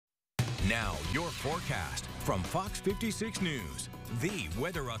Now, your forecast from Fox 56 News, the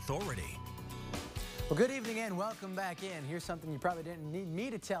weather authority. Well, good evening and welcome back in. Here's something you probably didn't need me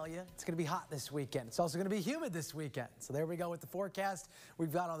to tell you. It's going to be hot this weekend. It's also going to be humid this weekend. So there we go with the forecast.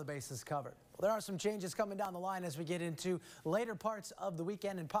 We've got all the bases covered. Well, there are some changes coming down the line as we get into later parts of the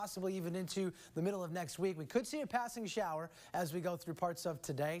weekend and possibly even into the middle of next week. We could see a passing shower as we go through parts of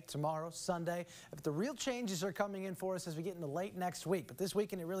today, tomorrow, Sunday. But the real changes are coming in for us as we get into late next week. But this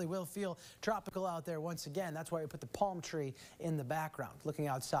weekend, it really will feel tropical out there once again. That's why we put the palm tree in the background. Looking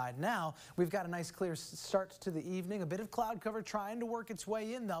outside now, we've got a nice clear start to the evening. A bit of cloud cover trying to work its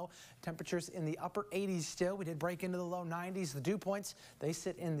way in, though. Temperatures in the upper 80s still. We did break into the low 90s. The dew points, they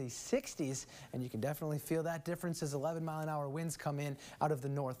sit in the 60s. And you can definitely feel that difference as 11-mile-an-hour winds come in out of the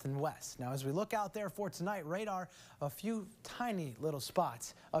north and west. Now, as we look out there for tonight, radar, a few tiny little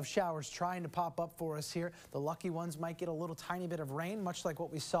spots of showers trying to pop up for us here. The lucky ones might get a little tiny bit of rain, much like what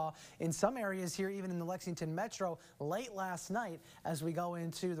we saw in some areas here, even in the Lexington Metro late last night. As we go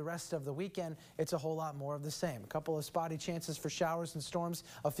into the rest of the weekend, it's a whole lot more of the same. A couple of spotty chances for showers and storms,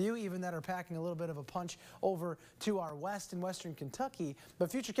 a few even that are packing a little bit of a punch over to our west and western Kentucky.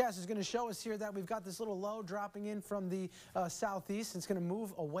 But Futurecast is going to show us here that we've got this little low dropping in from the southeast. It's going to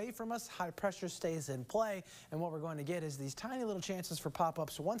move away from us. High pressure stays in play. And what we're going to get is these tiny little chances for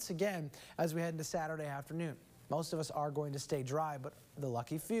pop-ups once again as we head into Saturday afternoon. Most of us are going to stay dry, but the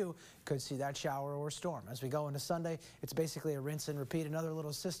lucky few could see that shower or storm. As we go into Sunday, it's basically a rinse and repeat. Another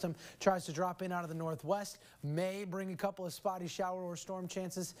little system tries to drop in out of the northwest, may bring a couple of spotty shower or storm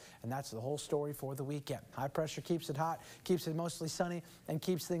chances, and that's the whole story for the weekend. High pressure keeps it hot, keeps it mostly sunny, and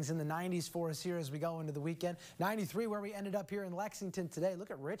keeps things in the 90s for us here as we go into the weekend. 93 where we ended up here in Lexington today.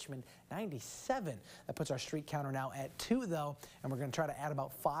 Look at Richmond, 97. That puts our street counter now at 2, though, and we're going to try to add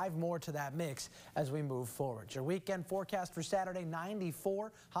about 5 more to that mix as we move forward. Your weekend forecast for Saturday,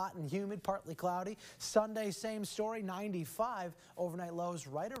 94, hot and humid, partly cloudy. Sunday, same story, 95. Overnight lows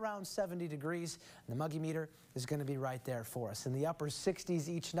right around 70 degrees. And the muggy meter is going to be right there for us. In the upper 60s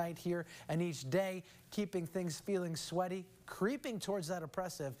each night here and each day, keeping things feeling sweaty, creeping towards that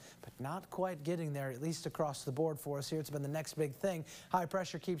oppressive, but not quite getting there, at least across the board for us here. It's been the next big thing. High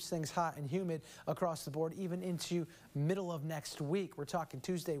pressure keeps things hot and humid across the board, even into middle of next week. We're talking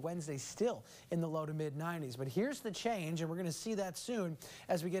Tuesday, Wednesday, still in the low to mid 90s. But here's the change, and we're going to see that soon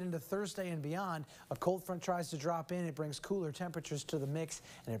as we get into Thursday and beyond. A cold front tries to drop in. It brings cooler temperatures to the mix,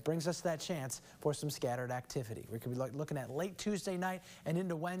 and it brings us that chance for some scattered activity. We could be looking at late Tuesday night and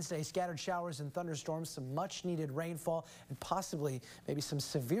into Wednesday, scattered showers and thunderstorms, some much needed rainfall, and possibly maybe some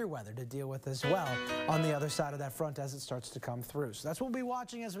severe weather to deal with as well on the other side of that front as it starts to come through. So that's what we'll be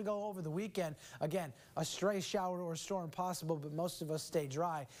watching as we go over the weekend. Again, a stray shower or storm possible, but most of us stay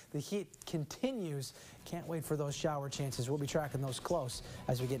dry. The heat continues. Can't wait for those shower chances. We'll be tracking those close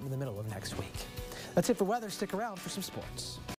as we get into the middle of next week. That's it for weather. Stick around for some sports.